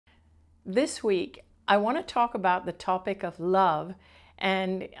This week, I want to talk about the topic of love,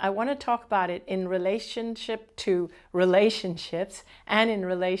 and I want to talk about it in relationship to relationships and in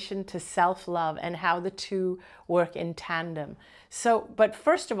relation to self-love and how the two work in tandem. But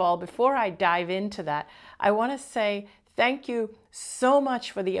first of all, before I dive into that, I want to say thank you so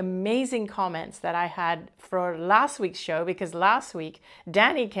much for the amazing comments that I had for last week's show, because last week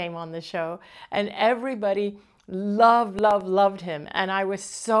Danny came on the show and everybody loved him, and I was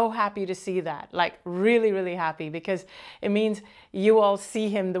so happy to see that, like really happy, because it means you all see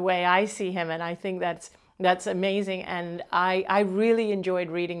him the way I see him, and I think that's amazing. And I really enjoyed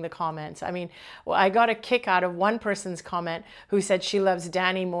reading the comments. I mean, well, I got a kick out of one person's comment who said she loves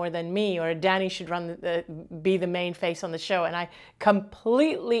Danny more than me, or Danny should be the main face on the show. And I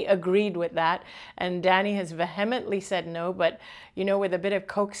completely agreed with that. And Danny has vehemently said no, but you know, with a bit of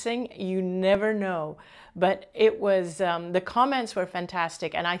coaxing, you never know. But it was, the comments were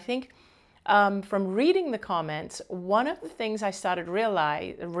fantastic. And I think from reading the comments, one of the things I started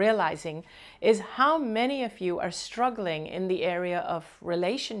realizing is how many of you are struggling in the area of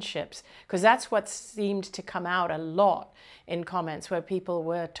relationships, because that's what seemed to come out a lot in comments, where people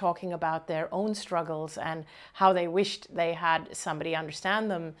were talking about their own struggles and how they wished they had somebody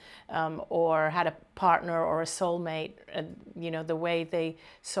understand them, or had a partner or a soulmate, you know, the way they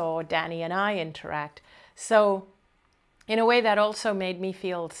saw Danny and I interact. So in a way, that also made me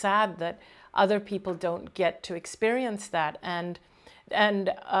feel sad that other people don't get to experience that. And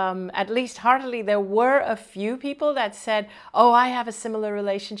at least heartily, there were a few people that said, oh, I have a similar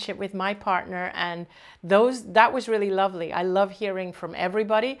relationship with my partner, and that was really lovely. I love hearing from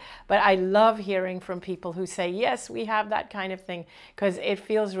everybody, but I love hearing from people who say, yes, we have that kind of thing, because it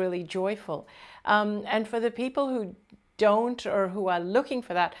feels really joyful. And for the people who don't, or who are looking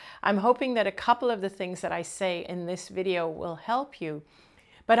for that, I'm hoping that a couple of the things that I say in this video will help you.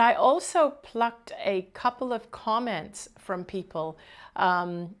 But I also plucked a couple of comments from people,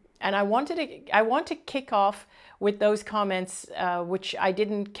 and I want to kick off with those comments, which we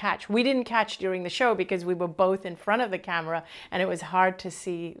didn't catch during the show because we were both in front of the camera and it was hard to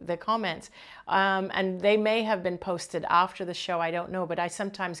see the comments. And they may have been posted after the show, I don't know, but I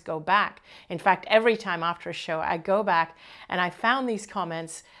sometimes go back. In fact, every time after a show, I go back and I found these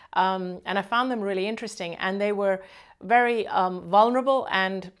comments, and I found them really interesting, and they were very vulnerable,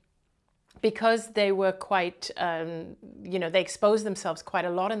 and because they were quite, you know, they exposed themselves quite a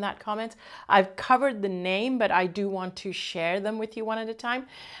lot in that comment. I've covered the name, but I do want to share them with you one at a time,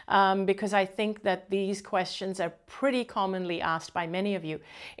 because I think that these questions are pretty commonly asked by many of you.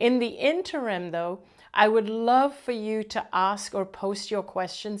 In the interim, though, I would love for you to ask or post your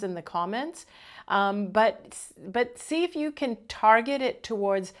questions in the comments. But see if you can target it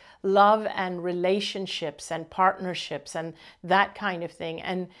towards love and relationships and partnerships and that kind of thing.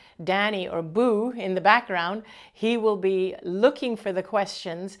 And Danny, or Boo in the background, he will be looking for the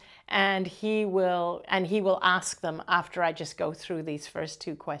questions, and he will ask them after I just go through these first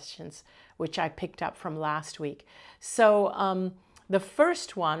two questions, which I picked up from last week. So the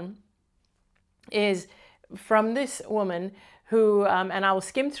first one is from this woman who, and I will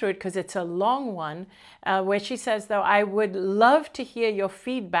skim through it because it's a long one, where she says, though, I would love to hear your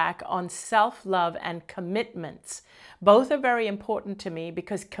feedback on self-love and commitments. Both are very important to me,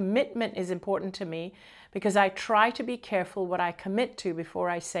 because commitment is important to me, because I try to be careful what I commit to before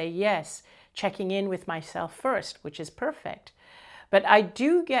I say yes, checking in with myself first, which is perfect. But I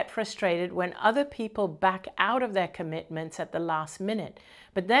do get frustrated when other people back out of their commitments at the last minute.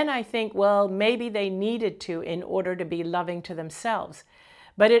 But then I think, well, maybe they needed to in order to be loving to themselves.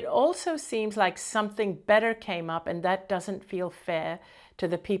 But it also seems like something better came up, and that doesn't feel fair to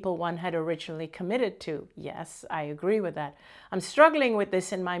the people one had originally committed to. Yes, I agree with that. I'm struggling with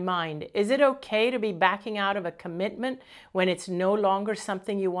this in my mind. Is it okay to be backing out of a commitment when it's no longer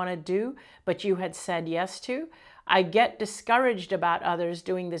something you want to do, but you had said yes to? I get discouraged about others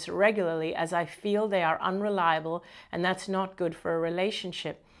doing this regularly, as I feel they are unreliable, and that's not good for a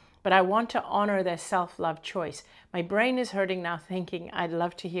relationship. But I want to honor their self-love choice. My brain is hurting now thinking I'd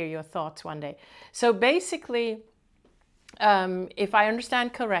love to hear your thoughts one day. So basically, if I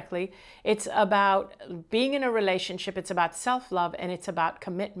understand correctly, it's about being in a relationship, it's about self-love, and it's about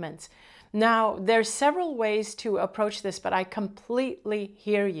commitments. Now, there's several ways to approach this, but I completely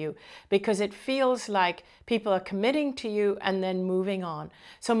hear you, because it feels like people are committing to you and then moving on.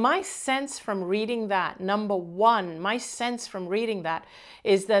 So my sense from reading that, number one, my sense from reading that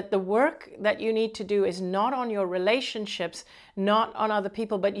is that the work that you need to do is not on your relationships, not on other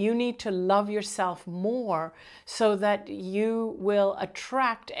people, but you need to love yourself more, so that you will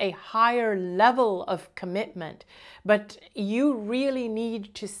attract a higher level of commitment. But you really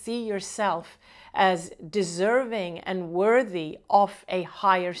need to see yourself as deserving and worthy of a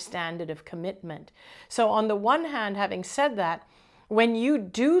higher standard of commitment. So on the one hand, having said that, when you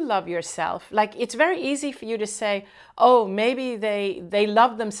do love yourself, like, it's very easy for you to say, oh, maybe they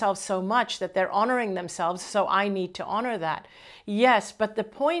love themselves so much that they're honoring themselves, so I need to honor that. Yes, but the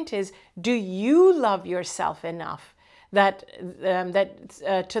point is, do you love yourself enough that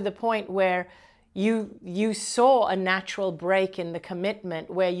to the point where you saw a natural break in the commitment,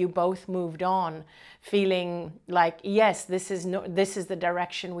 where you both moved on, feeling like, yes, this is the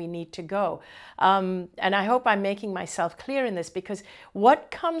direction we need to go. And I hope I'm making myself clear in this, because what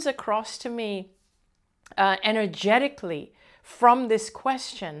comes across to me energetically from this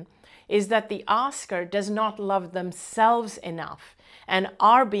question is that the asker does not love themselves enough and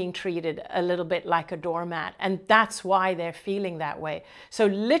are being treated a little bit like a doormat, and that's why they're feeling that way. So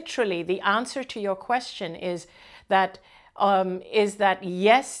literally, the answer to your question is that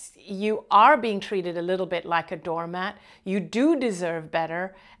yes, you are being treated a little bit like a doormat. You do deserve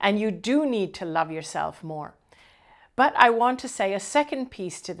better, and you do need to love yourself more. But I want to say a second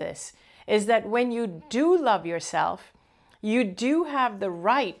piece to this is that when you do love yourself, you do have the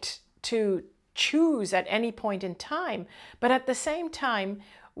right to choose at any point in time, but at the same time,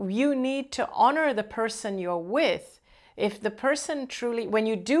 you need to honor the person you're with. If the person truly, when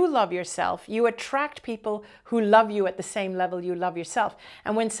you do love yourself, you attract people who love you at the same level you love yourself.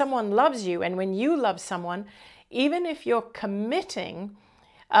 And when someone loves you, and when you love someone, even if you're committing,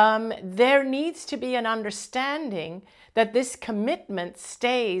 there needs to be an understanding that this commitment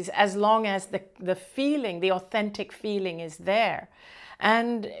stays as long as the feeling, the authentic feeling is there.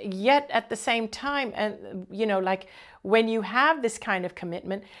 And yet at the same time, and like, when you have this kind of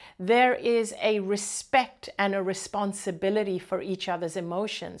commitment, there is a respect and a responsibility for each other's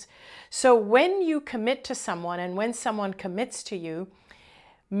emotions. So when you commit to someone, and when someone commits to you,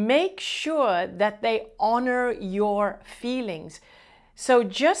 make sure that they honor your feelings. So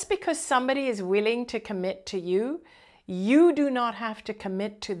just because somebody is willing to commit to you, you do not have to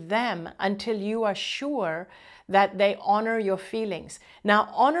commit to them until you are sure that they honor your feelings. Now,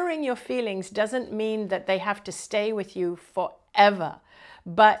 honoring your feelings doesn't mean that they have to stay with you forever.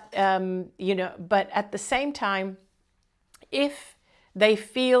 But, but at the same time, if they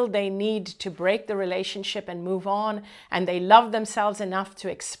feel they need to break the relationship and move on, and they love themselves enough to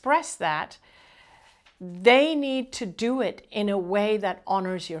express that, they need to do it in a way that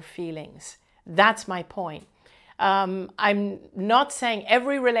honors your feelings. That's my point. I'm not saying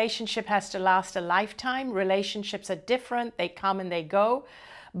every relationship has to last a lifetime. Relationships are different. They come and they go.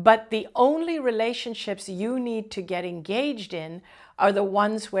 But the only relationships you need to get engaged in are the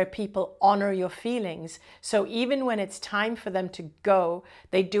ones where people honor your feelings. So even when it's time for them to go,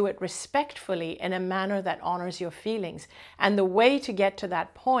 they do it respectfully in a manner that honors your feelings. And the way to get to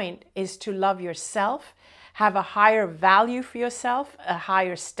that point is to love yourself, have a higher value for yourself, a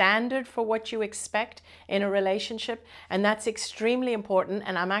higher standard for what you expect in a relationship. And that's extremely important.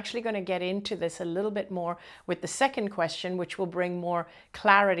 And I'm actually going to get into this a little bit more with the second question, which will bring more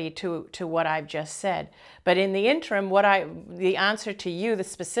clarity to what I've just said. But in the interim, the answer to you, the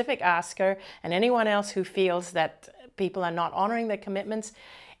specific asker, and anyone else who feels that people are not honoring their commitments,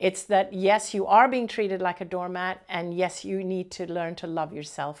 it's that, yes, you are being treated like a doormat, and yes, you need to learn to love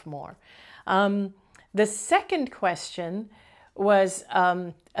yourself more. The second question was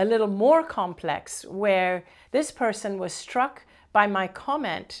a little more complex, where this person was struck by my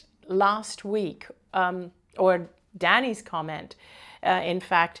comment last week, or Danny's comment, in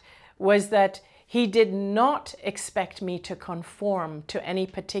fact, was that he did not expect me to conform to any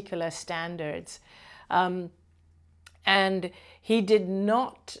particular standards. And he did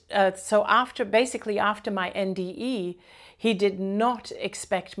not, so after my NDE, he did not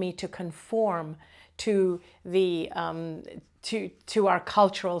expect me to conform to the to our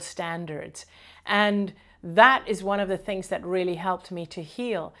cultural standards. And that is one of the things that really helped me to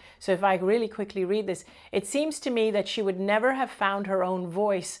heal. So if I really quickly read this, it seems to me that she would never have found her own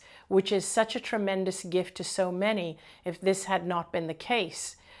voice, which is such a tremendous gift to so many, if this had not been the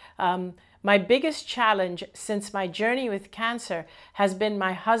case. My biggest challenge since my journey with cancer has been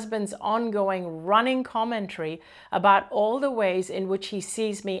my husband's ongoing running commentary about all the ways in which he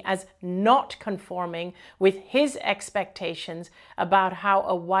sees me as not conforming with his expectations about how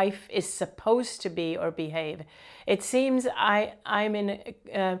a wife is supposed to be or behave. It seems I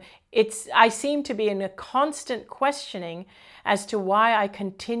seem to be in a constant questioning as to why I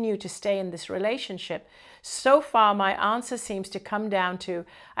continue to stay in this relationship. So far, my answer seems to come down to,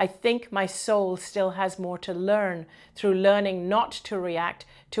 I think my soul still has more to learn through learning not to react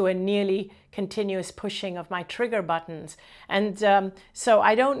to a nearly continuous pushing of my trigger buttons. And so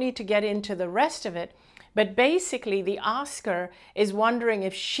I don't need to get into the rest of it. But basically, the asker is wondering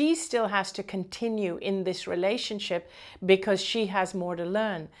if she still has to continue in this relationship because she has more to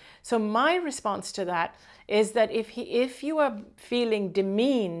learn. So my response to that is that if you are feeling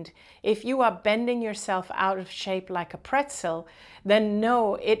demeaned, if you are bending yourself out of shape like a pretzel, then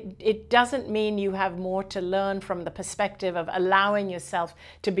no, it doesn't mean you have more to learn from the perspective of allowing yourself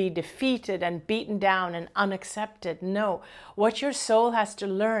to be defeated and beaten down and unaccepted. No, what your soul has to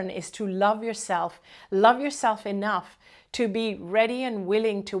learn is to love yourself enough to be ready and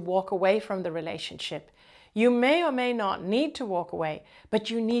willing to walk away from the relationship. You may or may not need to walk away, but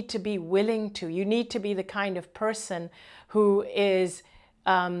you need to be willing to. You need to be the kind of person who is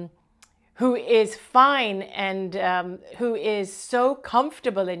fine and who is so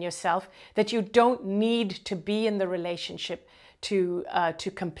comfortable in yourself that you don't need to be in the relationship to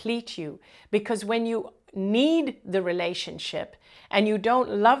complete you. Because when you need the relationship and you don't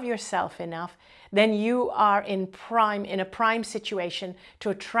love yourself enough, then you are in a prime situation to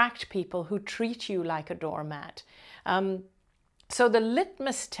attract people who treat you like a doormat. So the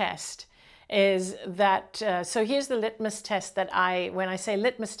litmus test is that, so here's the litmus test that when I say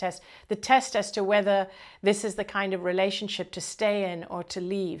litmus test, the test as to whether this is the kind of relationship to stay in or to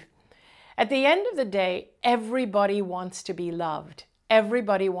leave. At the end of the day, everybody wants to be loved.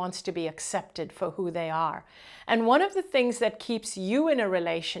 Everybody wants to be accepted for who they are. And one of the things that keeps you in a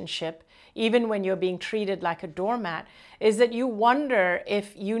relationship, even when you're being treated like a doormat, is that you wonder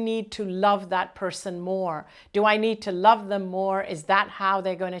if you need to love that person more. Do I need to love them more? Is that how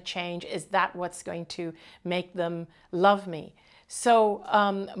they're going to change? Is that what's going to make them love me? So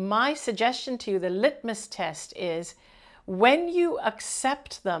my suggestion to you, the litmus test is, when you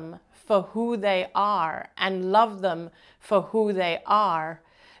accept them for who they are and love them for who they are,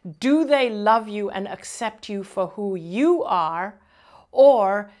 do they love you and accept you for who you are?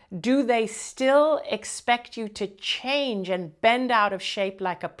 Or do they still expect you to change and bend out of shape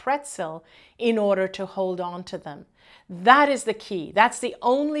like a pretzel in order to hold on to them? That is the key. That's the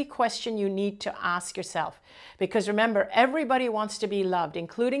only question you need to ask yourself. Because remember, everybody wants to be loved,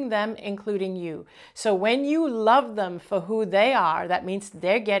 including them, including you. So when you love them for who they are, that means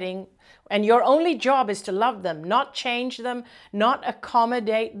they're getting, and your only job is to love them, not change them, not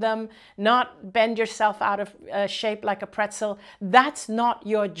accommodate them, not bend yourself out of shape like a pretzel. That's not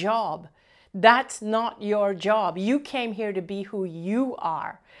your job. That's not your job. You came here to be who you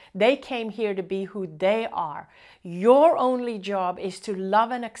are. They came here to be who they are. Your only job is to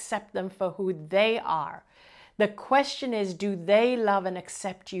love and accept them for who they are. The question is, do they love and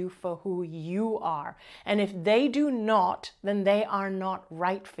accept you for who you are? And if they do not, then they are not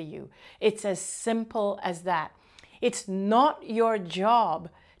right for you. It's as simple as that. It's not your job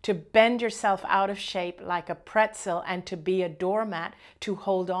to bend yourself out of shape like a pretzel and to be a doormat to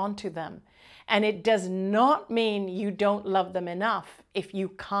hold on to them. And it does not mean you don't love them enough if you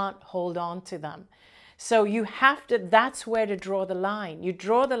can't hold on to them. So you have to, that's where to draw the line. You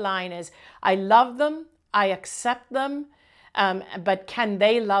draw the line as, I love them, I accept them, but can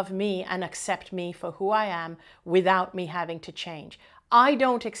they love me and accept me for who I am without me having to change? I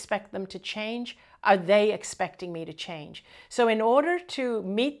don't expect them to change. Are they expecting me to change? So in order to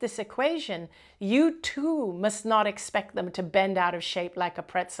meet this equation, you too must not expect them to bend out of shape like a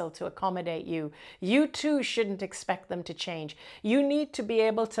pretzel to accommodate you. You too shouldn't expect them to change. You need to be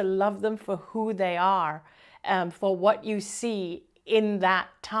able to love them for who they are, for what you see in that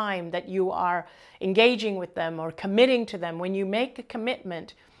time that you are engaging with them or committing to them. When you make a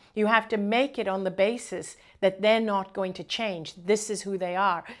commitment, you have to make it on the basis that they're not going to change. This is who they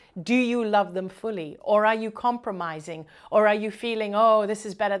are. Do you love them fully? Or are you compromising? Or are you feeling, oh, this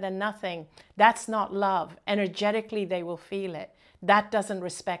is better than nothing? That's not love. Energetically, they will feel it. That doesn't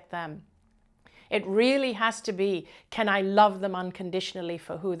respect them. It really has to be, can I love them unconditionally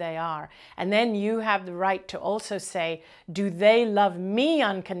for who they are? And then you have the right to also say, do they love me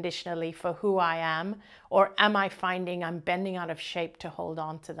unconditionally for who I am? Or am I finding I'm bending out of shape to hold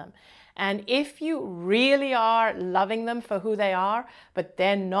on to them? And if you really are loving them for who they are, but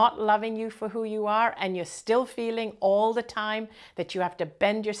they're not loving you for who you are, and you're still feeling all the time that you have to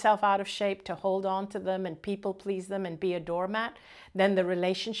bend yourself out of shape to hold on to them and people please them and be a doormat, then the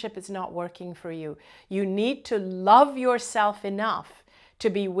relationship is not working for you. You need to love yourself enough to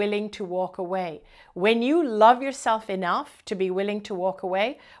be willing to walk away. When you love yourself enough to be willing to walk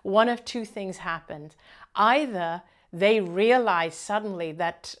away, one of two things happens. Either they realize suddenly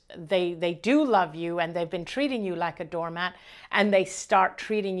that they do love you and they've been treating you like a doormat, and they start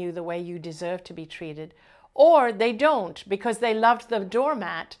treating you the way you deserve to be treated. Or they don't, because they loved the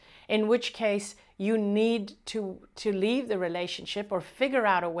doormat, in which case you need to leave the relationship, or figure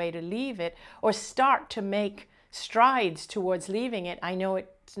out a way to leave it, or start to make strides towards leaving it. I know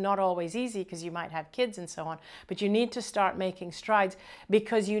it's not always easy because you might have kids and so on, but you need to start making strides,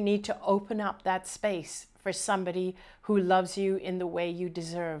 because you need to open up that space for somebody who loves you in the way you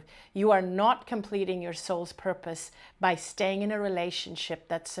deserve. You are not completing your soul's purpose by staying in a relationship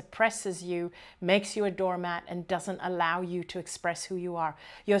that suppresses you, makes you a doormat, and doesn't allow you to express who you are.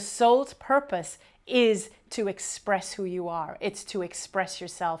 Your soul's purpose is to express who you are. It's to express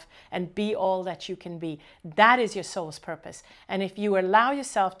yourself and be all that you can be. That is your soul's purpose. And if you allow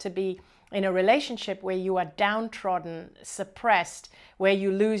yourself to be in a relationship where you are downtrodden, suppressed, where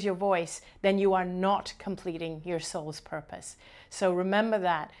you lose your voice, then you are not completing your soul's purpose. So remember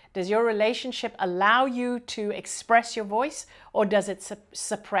that. Does your relationship allow you to express your voice, or does it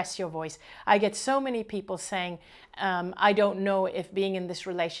suppress your voice? I get so many people saying, I don't know if being in this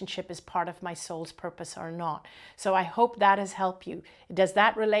relationship is part of my soul's purpose or not. So I hope that has helped you. Does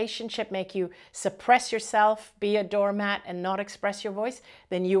that relationship make you suppress yourself, be a doormat, and not express your voice?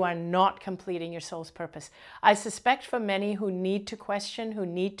 Then you are not completing your soul's purpose. I suspect for many who need to question, who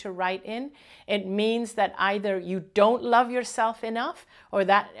need to write in, it means that either you don't love yourself enough, or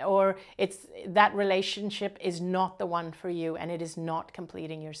that relationship is not the one for you, and it is not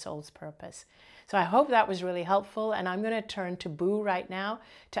completing your soul's purpose. So I hope that was really helpful, and I'm going to turn to Boo right now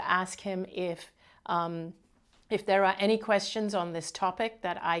to ask him if there are any questions on this topic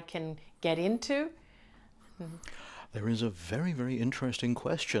that I can get into. There is a very, very interesting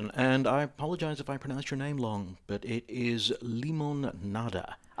question, and I apologize if I pronounce your name wrong, but it is Limon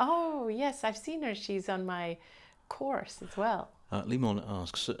Nada. Oh, yes, I've seen her. She's on my course as well. Limon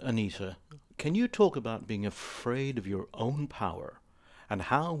asks, Anita, can you talk about being afraid of your own power and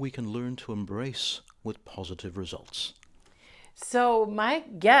how we can learn to embrace with positive results? So my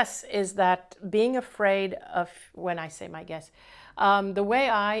guess is that being afraid of, when I say my guess, the way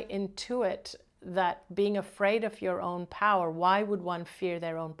I intuit that being afraid of your own power, why would one fear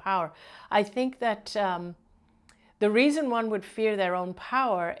their own power? I think that the reason one would fear their own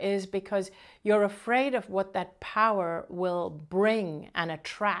power is because you're afraid of what that power will bring and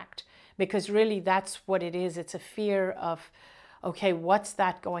attract, because really that's what it is. It's a fear of, okay, what's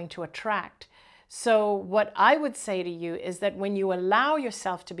that going to attract? So what I would say to you is that when you allow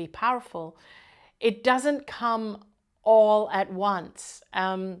yourself to be powerful, it doesn't come all at once.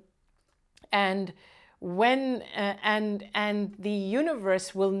 And the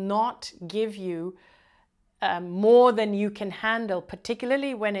universe will not give you more than you can handle,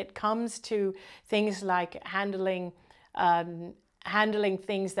 particularly when it comes to things like handling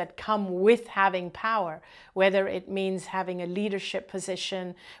things that come with having power, whether it means having a leadership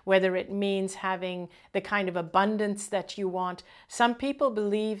position, whether it means having the kind of abundance that you want. Some people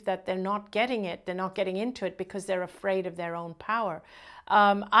believe that they're not getting it, they're not getting into it because they're afraid of their own power.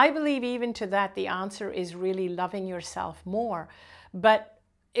 I believe even to that, the answer is really loving yourself more. But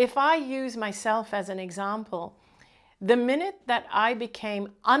if I use myself as an example, the minute that I became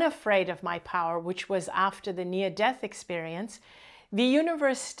unafraid of my power, which was after the near-death experience, the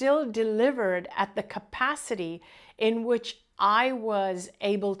universe still delivered at the capacity in which I was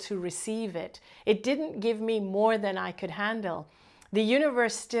able to receive it. It didn't give me more than I could handle. The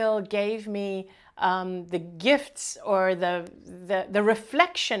universe still gave me the gifts, or the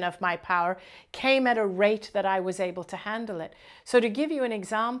reflection of my power came at a rate that I was able to handle it. So to give you an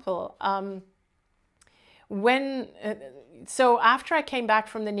example, so after I came back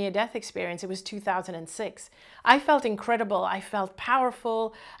from the near-death experience, it was 2006, I felt incredible. I felt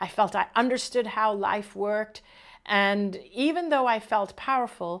powerful. I felt I understood how life worked. And even though I felt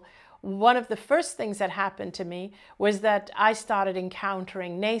powerful, one of the first things that happened to me was that I started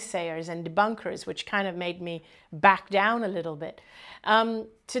encountering naysayers and debunkers, which kind of made me back down a little bit.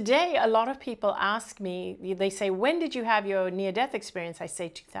 Today, a lot of people ask me, they say, when did you have your near-death experience? I say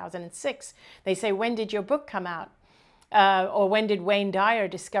 2006. They say, when did your book come out? Or when did Wayne Dyer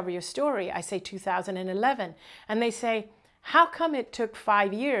discover your story? I say 2011. And they say, how come it took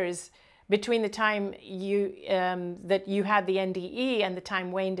 5 years between the time that you had the NDE and the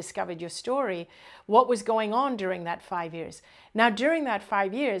time Wayne discovered your story? What was going on during that 5 years? Now, during that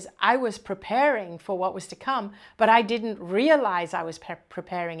 5 years, I was preparing for what was to come, but I didn't realize I was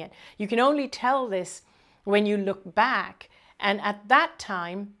preparing it. You can only tell this when you look back. And at that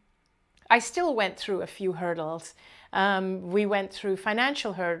time, I still went through a few hurdles. We went through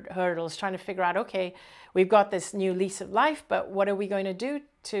financial hurdles, trying to figure out, okay, we've got this new lease of life, but what are we going to do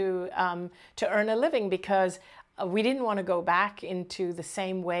to earn a living? Because we didn't want to go back into the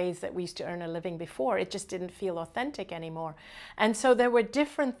same ways that we used to earn a living before. It just didn't feel authentic anymore. And so there were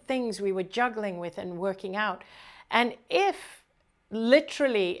different things we were juggling with and working out. And if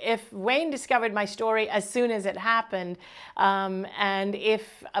Wayne discovered my story as soon as it happened, and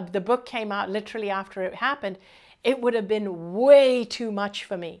if the book came out literally after it happened, it would have been way too much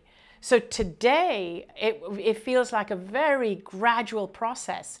for me. So today, it feels like a very gradual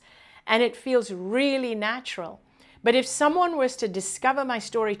process, and it feels really natural. But if someone was to discover my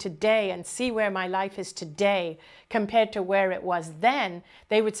story today and see where my life is today compared to where it was then,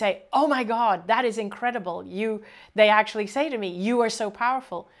 they would say, oh my God, that is incredible. They actually say to me, you are so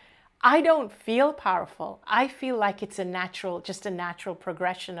powerful. I don't feel powerful. I feel like it's just a natural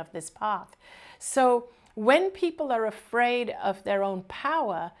progression of this path. So when people are afraid of their own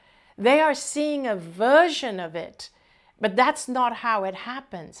power, they are seeing a version of it, but that's not how it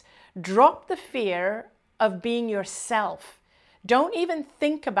happens. Drop the fear of being yourself. Don't even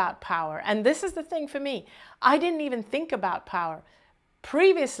think about power. And this is the thing for me. I didn't even think about power.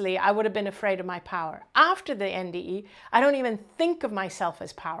 Previously, I would have been afraid of my power. After the NDE, I don't even think of myself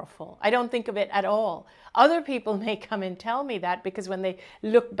as powerful. I don't think of it at all. Other people may come and tell me that because when they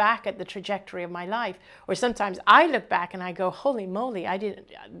look back at the trajectory of my life, or sometimes I look back and I go, holy moly, I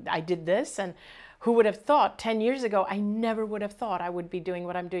did this, and who would have thought 10 years ago, I never would have thought I would be doing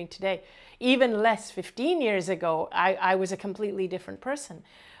what I'm doing today. Even less 15 years ago, I was a completely different person.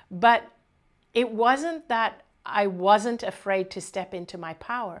 But it wasn't that I wasn't afraid to step into my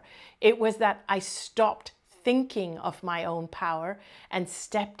power. It was that I stopped thinking of my own power and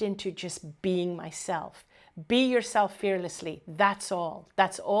stepped into just being myself. Be yourself fearlessly. That's all.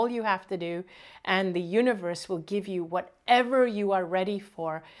 That's all you have to do. And the universe will give you whatever you are ready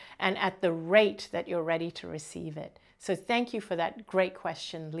for and at the rate that you're ready to receive it. So thank you for that great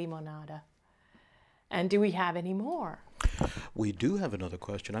question, Limonada. And do we have any more? We do have another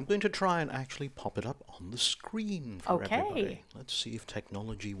question. I'm going to try and actually pop it up on the screen for everybody. Let's see if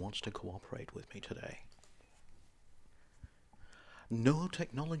technology wants to cooperate with me today. No,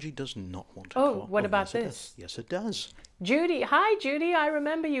 technology does not want to cooperate. Oh, what about this? Yes, it does. Judy. Hi, Judy. I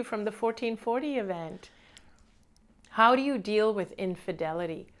remember you from the 1440 event. How do you deal with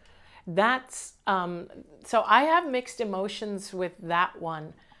infidelity? That's, so I have mixed emotions with that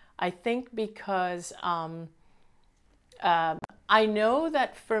one. I think because I know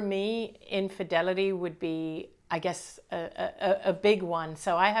that for me, infidelity would be, I guess, a big one.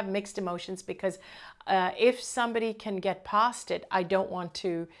 So I have mixed emotions because if somebody can get past it, I don't want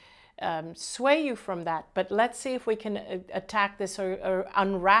to sway you from that. But let's see if we can attack this or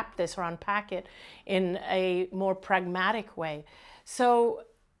unwrap this or unpack it in a more pragmatic way. So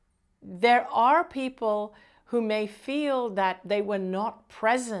there are people who may feel that they were not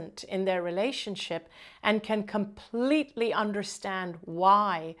present in their relationship and can completely understand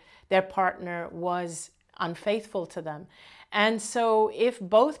why their partner was unfaithful to them. And so if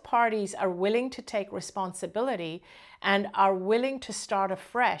both parties are willing to take responsibility and are willing to start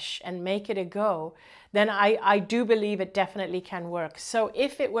afresh and make it a go, then I do believe it definitely can work. So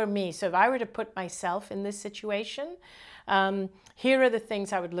if it were me, so if I were to put myself in this situation, here are the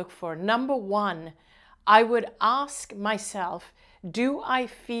things I would look for. Number one, I would ask myself, do I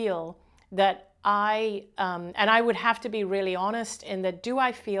feel that and I would have to be really honest in that, do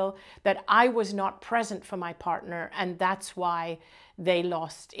I feel that I was not present for my partner and that's why they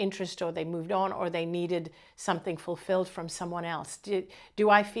lost interest or they moved on or they needed something fulfilled from someone else? Do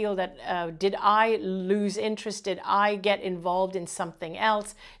I feel that, did I lose interest? Did I get involved in something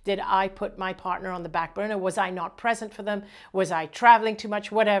else? Did I put my partner on the back burner? Was I not present for them? Was I traveling too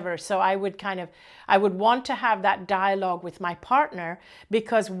much? Whatever. So I would want to have that dialogue with my partner,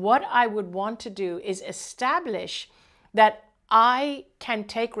 because what I would want to do is establish that I can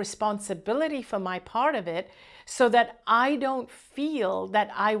take responsibility for my part of it so that I don't feel that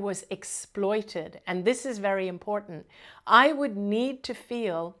I was exploited. And this is very important. I would need to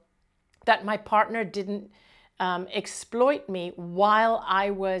feel that my partner didn't exploit me while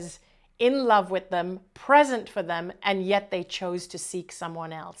I was in love with them, present for them, and yet they chose to seek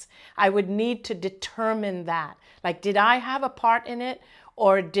someone else. I would need to determine that. Like, did I have a part in it,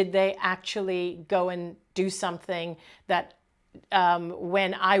 or did they actually go and do something that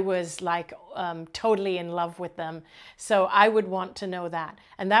when I was like totally in love with them? So I would want to know that.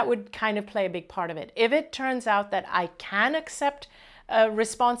 And that would kind of play a big part of it. If it turns out that I can accept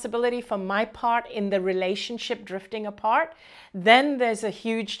responsibility for my part in the relationship drifting apart, then there's a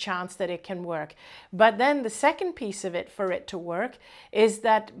huge chance that it can work. But then the second piece of it, for it to work, is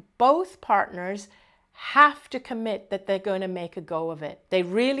that both partners have to commit that they're going to make a go of it. They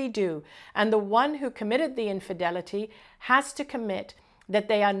really do. And the one who committed the infidelity has to commit that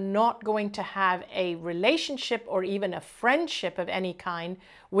they are not going to have a relationship or even a friendship of any kind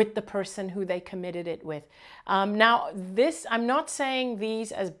with the person who they committed it with. Now, I'm not saying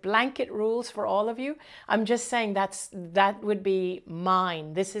these as blanket rules for all of you. I'm just saying that would be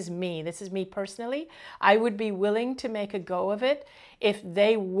mine. This is me. This is me personally. I would be willing to make a go of it if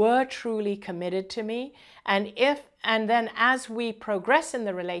they were truly committed to me. And then as we progress in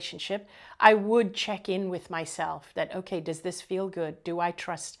the relationship, I would check in with myself that, okay, does this feel good? Do I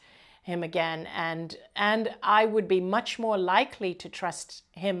trust him again? And I would be much more likely to trust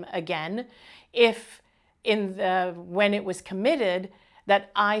him again if when it was committed that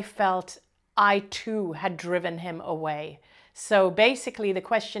I felt I too had driven him away. So basically the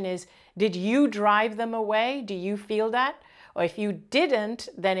question is, did you drive them away? Do you feel that? Or if you didn't,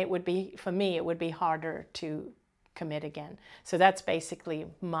 then it would be, for me, it would be harder to commit again. So that's basically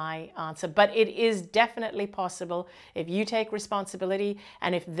my answer. But it is definitely possible if you take responsibility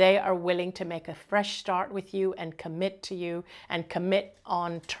and if they are willing to make a fresh start with you and commit to you and commit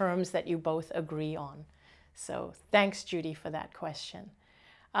on terms that you both agree on. So thanks, Judy, for that question.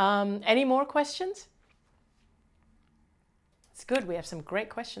 Any more questions? It's good. We have some great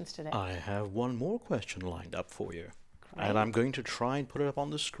questions today. I have one more question lined up for you. Great. And I'm going to try and put it up on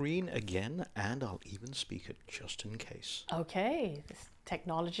the screen again, and I'll even speak it just in case. Okay, this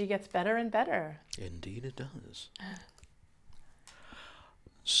technology gets better and better. Indeed it does.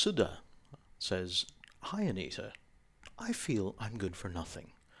 Sudha says, "Hi Anita, I feel I'm good for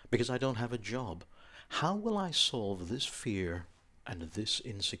nothing because I don't have a job. How will I solve this fear and this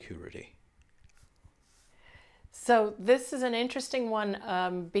insecurity?" So this is an interesting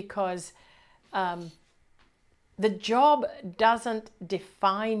one because the job doesn't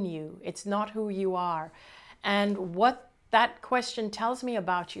define you. It's not who you are. And what that question tells me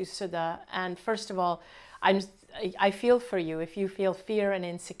about you, Sudha, and first of all, I feel for you if you feel fear and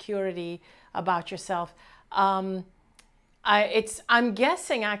insecurity about yourself. I'm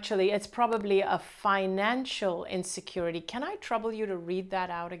guessing actually it's probably a financial insecurity. Can I trouble you to read that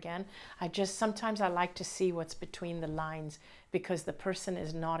out again? Sometimes I like to see what's between the lines because the person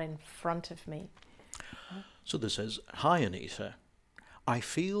is not in front of me. So this says, "Hi Anita, I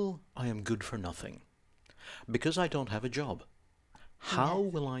feel I am good for nothing because I don't have a job. How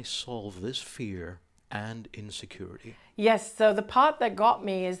will I solve this fear and insecurity?" Yes, so the part that got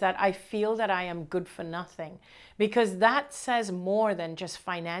me is that I feel that I am good for nothing, because that says more than just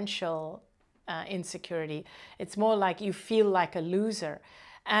financial insecurity. It's more like you feel like a loser.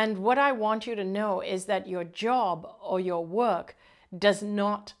 And what I want you to know is that your job or your work does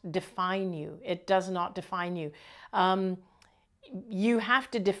not define you. It does not define you. You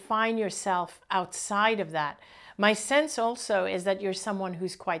have to define yourself outside of that. My sense also is that you're someone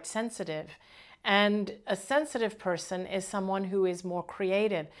who's quite sensitive. And a sensitive person is someone who is more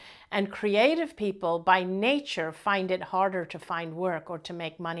creative. And creative people by nature find it harder to find work or to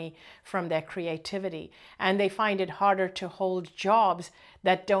make money from their creativity. And they find it harder to hold jobs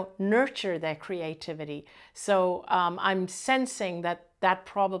that don't nurture their creativity. So I'm sensing that that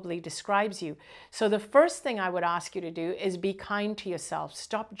probably describes you. So the first thing I would ask you to do is be kind to yourself.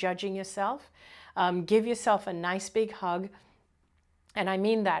 Stop judging yourself. Give yourself a nice big hug. And I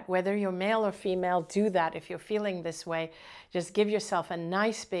mean that, whether you're male or female, do that. If you're feeling this way, just give yourself a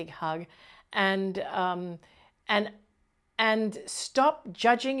nice big hug and stop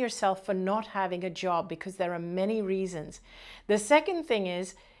judging yourself for not having a job, because there are many reasons. The second thing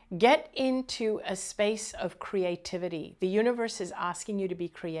is, get into a space of creativity. The universe is asking you to be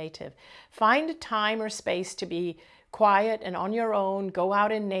creative. Find a time or space to be quiet and on your own. Go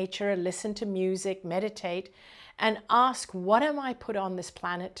out in nature, listen to music, meditate, and ask, what am I put on this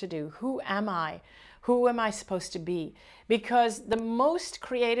planet to do? Who am I? Who am I supposed to be? Because the most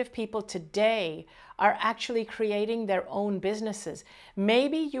creative people today are actually creating their own businesses.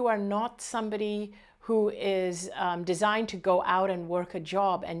 Maybe you are not somebody who is designed to go out and work a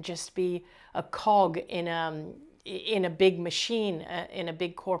job and just be a cog in a big machine, in a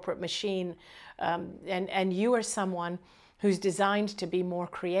big corporate machine. And you are someone who's designed to be more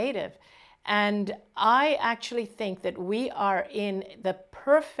creative. And I actually think that we are in the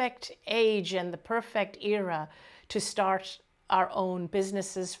perfect age and the perfect era to start our own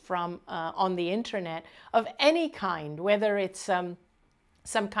businesses from on the internet of any kind, whether it's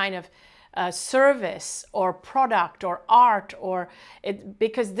some kind of service or product or art,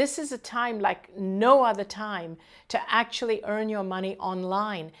 because this is a time like no other time to actually earn your money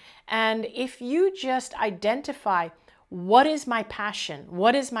online. And if you just identify, what is my passion?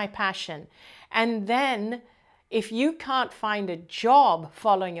 What is my passion? And then if you can't find a job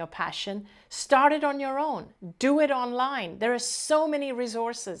following your passion, start it on your own. Do it online. There are so many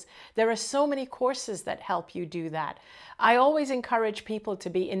resources. There are so many courses that help you do that. I always encourage people to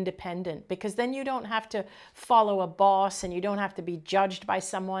be independent, because then you don't have to follow a boss, and you don't have to be judged by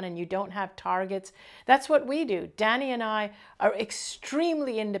someone, and you don't have targets. That's what we do. Danny and I are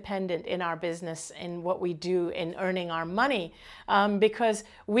extremely independent in our business, in what we do in earning our money, because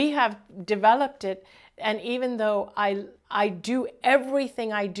we have developed it. And even though I do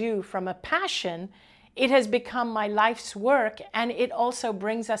everything I do from a passion, it has become my life's work, and it also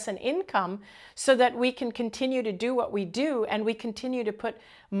brings us an income so that we can continue to do what we do, and we continue to put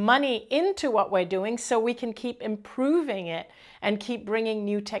money into what we're doing so we can keep improving it and keep bringing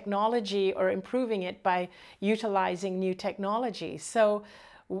new technology, or improving it by utilizing new technology. So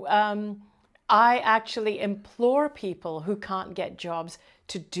I actually implore people who can't get jobs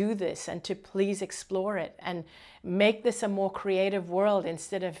to do this, and to please explore it and make this a more creative world,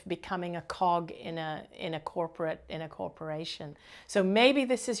 instead of becoming a cog in a corporation. So maybe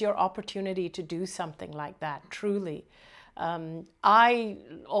this is your opportunity to do something like that, truly. I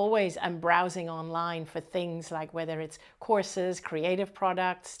always am browsing online for things like, whether it's courses, creative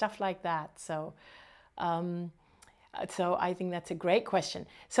products, stuff like that. So I think that's a great question.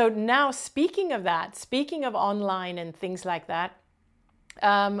 So now, speaking of that, speaking of online and things like that,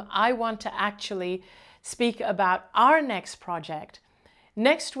 I want to actually speak about our next project.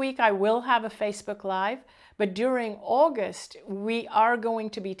 Next week, I will have a Facebook Live, but during August, we are going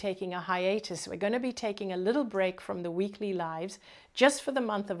to be taking a hiatus. We're going to be taking a little break from the weekly lives just for the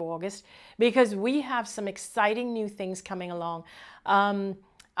month of August, because we have some exciting new things coming along.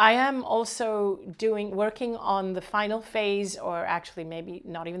 I am also working on the final phase, or actually maybe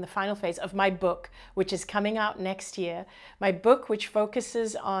not even the final phase, of my book, which is coming out next year. My book, which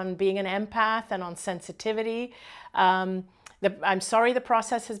focuses on being an empath and on sensitivity. I'm sorry the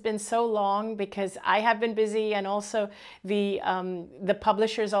process has been so long, because I have been busy, and also the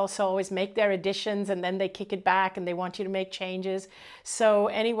publishers also always make their editions, and then they kick it back and they want you to make changes. So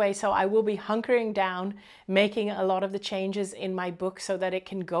anyway, so I will be hunkering down, making a lot of the changes in my book so that it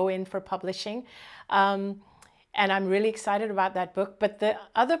can go in for publishing. And I'm really excited about that book. But the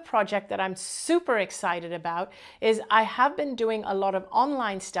other project that I'm super excited about is I have been doing a lot of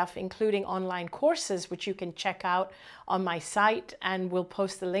online stuff, including online courses, which you can check out on my site, and we'll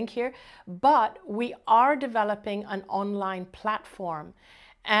post the link here. But we are developing an online platform.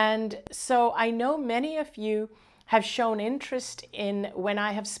 And so I know many of you have shown interest in when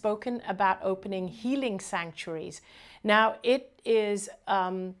I have spoken about opening healing sanctuaries. Now, it is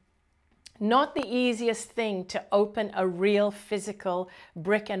not the easiest thing to open a real physical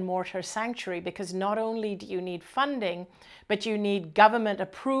brick and mortar sanctuary, because not only do you need funding, but you need government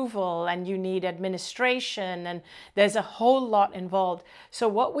approval, and you need administration, and there's a whole lot involved. So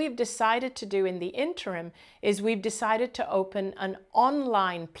what we've decided to do in the interim is we've decided to open an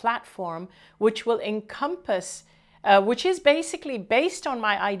online platform which will encompass which is basically based on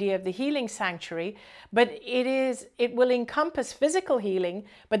my idea of the healing sanctuary, but it will encompass physical healing,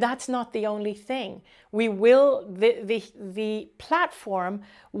 but that's not the only thing. The platform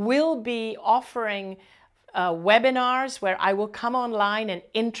will be offering webinars where I will come online and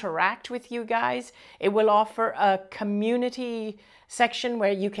interact with you guys. It will offer a community section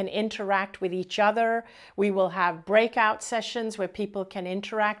where you can interact with each other. We will have breakout sessions where people can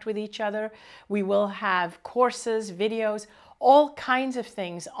interact with each other. We will have courses, videos, all kinds of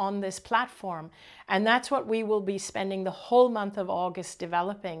things on this platform. And that's what we will be spending the whole month of August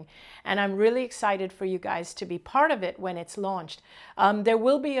developing. And I'm really excited for you guys to be part of it when it's launched. There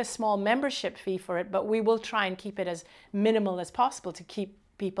will be a small membership fee for it, but we will try and keep it as minimal as possible to keep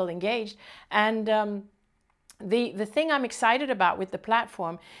people engaged. And the thing I'm excited about with the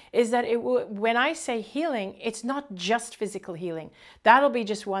platform is that when I say healing, it's not just physical healing. That'll be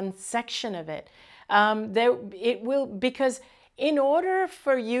just one section of it. Because in order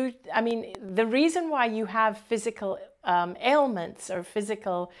for you, the reason why you have physical ailments or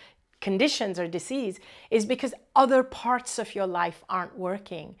physical conditions or disease is because other parts of your life aren't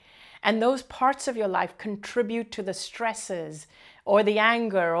working. And those parts of your life contribute to the stresses or the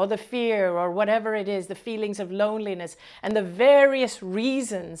anger or the fear or whatever it is, the feelings of loneliness and the various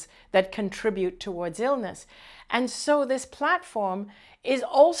reasons that contribute towards illness. And so this platform is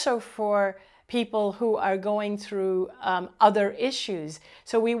also for people who are going through other issues.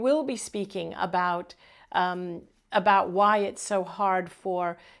 So we will be speaking about why it's so hard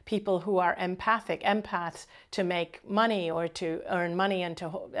for people who are empaths to make money or to earn money, and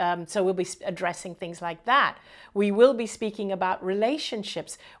so we'll be addressing things like that. We will be speaking about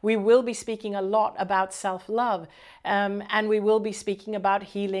relationships. We will be speaking a lot about self-love, and we will be speaking about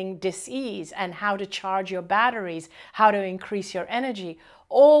healing dis-ease and how to charge your batteries, how to increase your energy.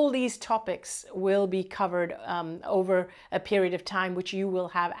 All these topics will be covered over a period of time, which you will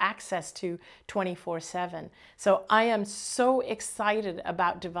have access to 24/7. So I am so excited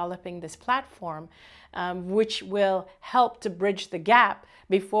about developing this platform, which will help to bridge the gap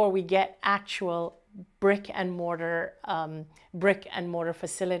before we get actual brick and mortar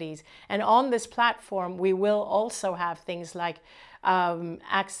facilities. And on this platform, we will also have things like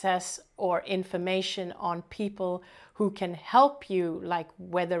access or information on people who can help you, like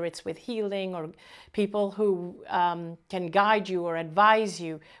whether it's with healing, or people who can guide you or advise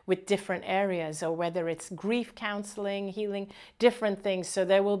you with different areas, or whether it's grief counseling, healing, different things. So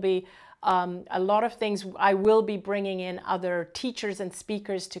there will be a lot of things. I will be bringing in other teachers and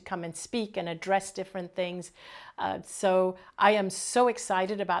speakers to come and speak and address different things. So I am so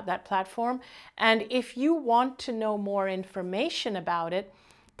excited about that platform. And if you want to know more information about it,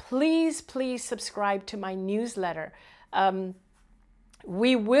 please subscribe to my newsletter.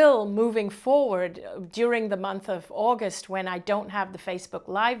 We will, moving forward during the month of August, when I don't have the Facebook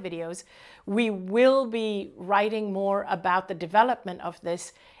Live videos, we will be writing more about the development of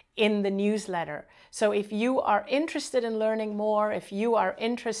this in the newsletter. So if you are interested in learning more, if you are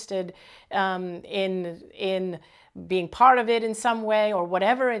interested in being part of it in some way or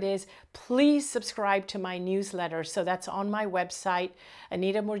whatever it is, please subscribe to my newsletter. So that's on my website,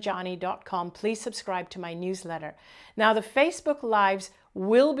 anitamoorjani.com. Please subscribe to my newsletter. Now, the Facebook Lives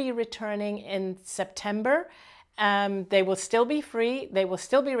will be returning in September. They will still be free. They will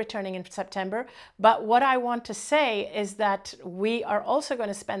still be returning in September. But what I want to say is that we are also going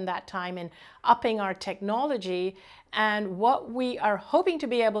to spend that time in upping our technology. And what we are hoping to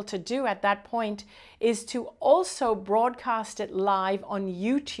be able to do at that point is to also broadcast it live on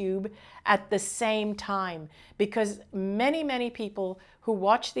YouTube at the same time. Because many people who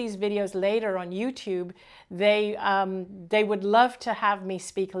watch these videos later on YouTube, they would love to have me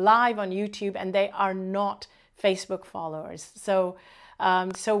speak live on YouTube, and they are not Facebook followers. So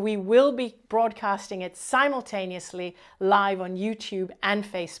we will be broadcasting it simultaneously live on YouTube and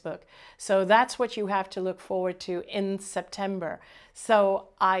Facebook. So that's what you have to look forward to in September. So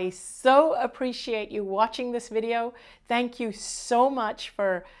I so appreciate you watching this video. Thank you so much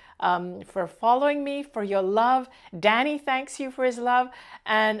for following me, for your love. Danny thanks you for his love.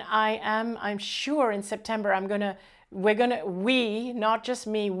 And I'm sure in September we, not just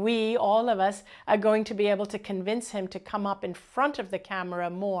me, we, all of us, are going to be able to convince him to come up in front of the camera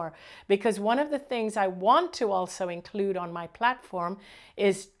more. Because one of the things I want to also include on my platform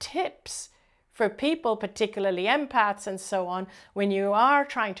is tips for people, particularly empaths and so on, when you are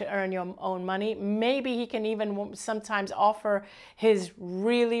trying to earn your own money. Maybe he can even sometimes offer his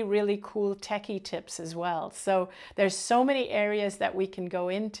really cool techie tips as well. So there's so many areas that we can go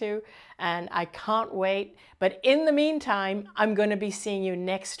into, and I can't wait. But in the meantime, I'm going to be seeing you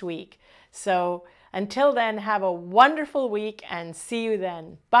next week. So until then, have a wonderful week and see you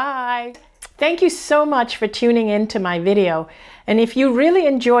then. Bye. Thank you so much for tuning in to my video. And if you really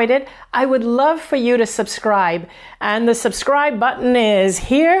enjoyed it, I would love for you to subscribe. And the subscribe button is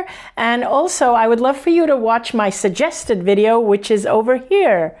here. And also, I would love for you to watch my suggested video, which is over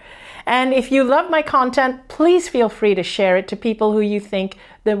here. And if you love my content, please feel free to share it to people who you think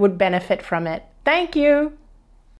that would benefit from it. Thank you.